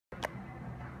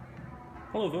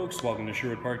Hello folks, welcome to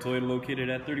Sherwood Park Toyota, located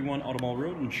at 31 Automall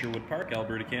Road in Sherwood Park,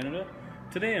 Alberta, Canada.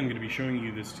 Today I'm going to be showing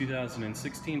you this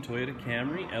 2016 Toyota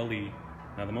Camry LE.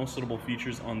 Now the most notable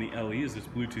features on the LE is its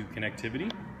Bluetooth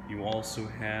connectivity. You also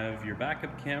have your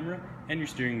backup camera and your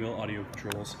steering wheel audio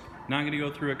controls. Now I'm going to go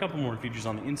through a couple more features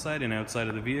on the inside and outside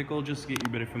of the vehicle just to get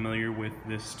you better familiar with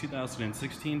this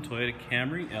 2016 Toyota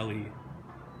Camry LE.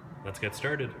 Let's get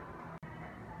started.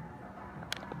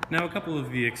 Now a couple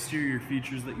of the exterior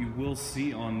features that you will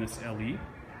see on this LE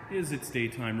is its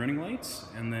daytime running lights,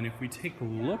 and then if we take a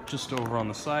look just over on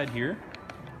the side here,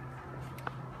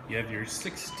 you have your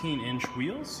 16-inch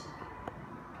wheels.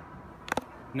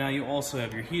 Now you also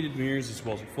have your heated mirrors as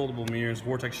well as your foldable mirrors,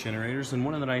 vortex generators, and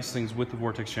one of the nice things with the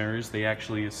vortex generators, they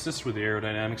actually assist with the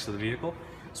aerodynamics of the vehicle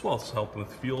as well as help with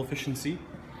fuel efficiency.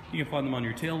 You can find them on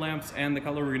your tail lamps, and the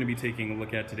color we're going to be taking a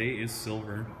look at today is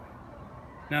silver.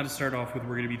 Now to start off with,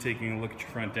 we're going to be taking a look at your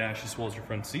front dash as well as your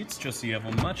front seats, just so you have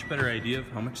a much better idea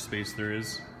of how much space there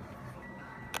is.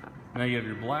 Now you have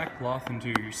your black cloth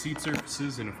interior seat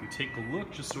surfaces, and if we take a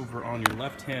look just over on your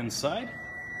left-hand side,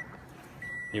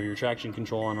 you have your traction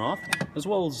control on and off, as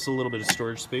well as a little bit of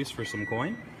storage space for some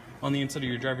coin. On the inside of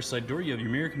your driver's side door, you have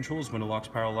your mirror controls, window locks,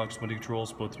 power locks, window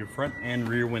controls, both your front and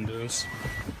rear windows.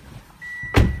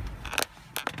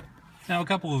 Now a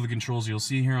couple of the controls you'll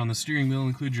see here on the steering wheel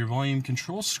include your volume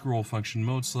control, scroll function,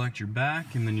 mode select, your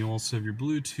back, and then you'll also have your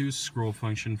Bluetooth scroll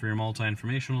function for your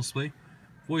multi-informational display,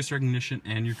 voice recognition,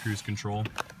 and your cruise control.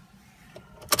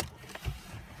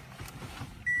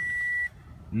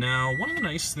 Now one of the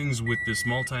nice things with this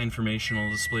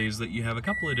multi-informational display is that you have a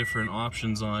couple of different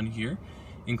options on here,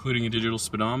 including a digital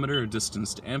speedometer, a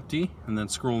distance to empty, and then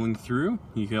scrolling through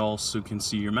you also can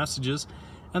see your messages,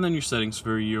 and then your settings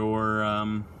for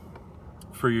your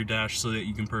dash so that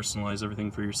you can personalize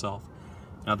everything for yourself.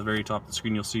 Now at the very top of the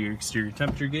screen you'll see your exterior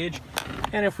temperature gauge,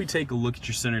 and if we take a look at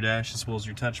your center dash as well as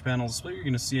your touch panel display, you're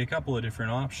going to see a couple of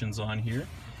different options on here.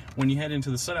 When you head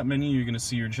into the setup menu, you're going to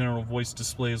see your general voice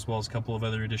display as well as a couple of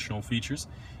other additional features.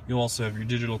 You'll also have your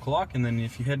digital clock, and then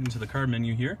if you head into the car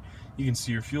menu here, you can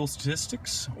see your fuel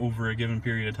statistics over a given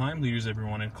period of time, liters every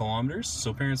 100 kilometers.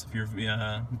 So parents, if your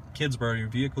kids borrow your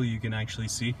vehicle, you can actually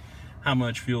see how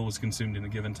much fuel was consumed in a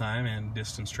given time and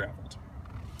distance traveled.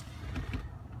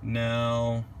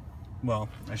 Now, well,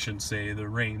 I should say the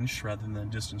range rather than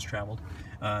distance traveled.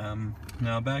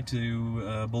 Now back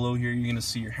to below here, you're going to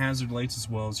see your hazard lights as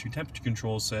well as your temperature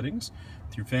control settings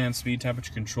with your fan speed,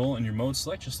 temperature control, and your mode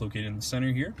select just located in the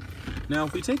center here. Now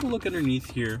if we take a look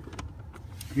underneath here,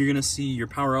 you're going to see your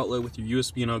power outlet with your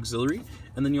USB and auxiliary,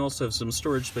 and then you also have some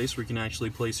storage space where you can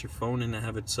actually place your phone and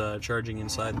have it charging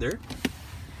inside there.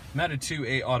 Mounted to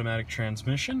a automatic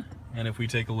transmission, and if we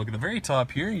take a look at the very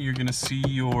top here, you're going to see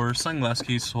your sunglass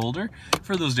case holder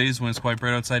for those days when it's quite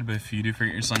bright outside, but if you do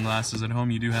forget your sunglasses at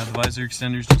home, you do have the visor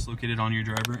extenders just located on your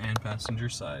driver and passenger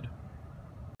side.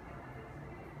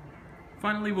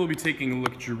 Finally, we'll be taking a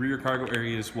look at your rear cargo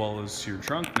area as well as your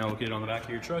trunk. Now located on the back of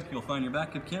your truck, you'll find your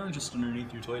backup camera just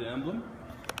underneath your Toyota emblem.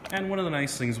 And one of the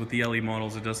nice things with the LE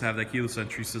models, it does have that keyless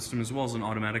entry system as well as an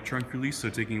automatic trunk release. So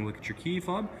taking a look at your key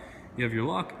fob, you have your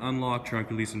lock, unlock, trunk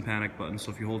release, and panic button.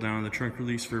 So if you hold down on the trunk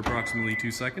release for approximately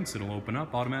 2 seconds, it'll open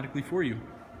up automatically for you.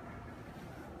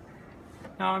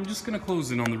 Now I'm just going to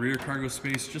close in on the rear cargo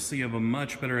space just so you have a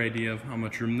much better idea of how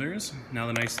much room there is. Now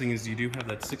the nice thing is you do have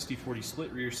that 60-40 split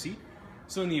rear seat.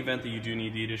 So in the event that you do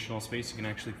need the additional space, you can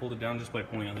actually fold it down just by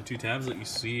pulling on the two tabs that you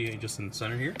see just in the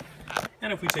center here.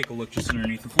 And if we take a look just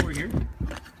underneath the floor here,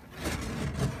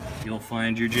 you'll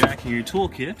find your jack and your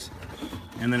toolkit.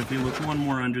 And then if we look one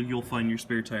more under, you'll find your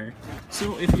spare tire.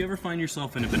 So if you ever find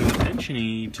yourself in a bit of a pinch and you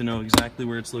need to know exactly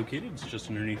where it's located, it's just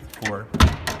underneath the floor.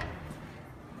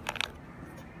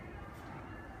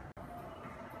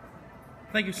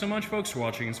 Thank you so much folks for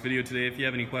watching this video today. If you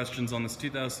have any questions on this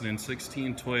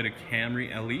 2016 Toyota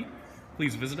Camry LE,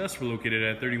 please visit us. We're located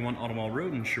at 31 Automall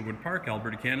Road in Sherwood Park,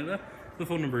 Alberta, Canada. The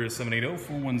phone number is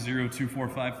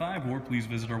 780-410-2455, or please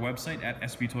visit our website at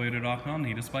sbtoyota.com.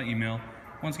 Hit us by email.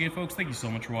 Once again, folks, thank you so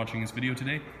much for watching this video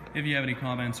today. If you have any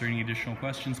comments or any additional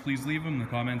questions, please leave them in the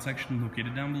comment section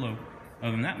located down below.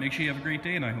 Other than that, make sure you have a great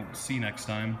day, and I hope to see you next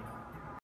time.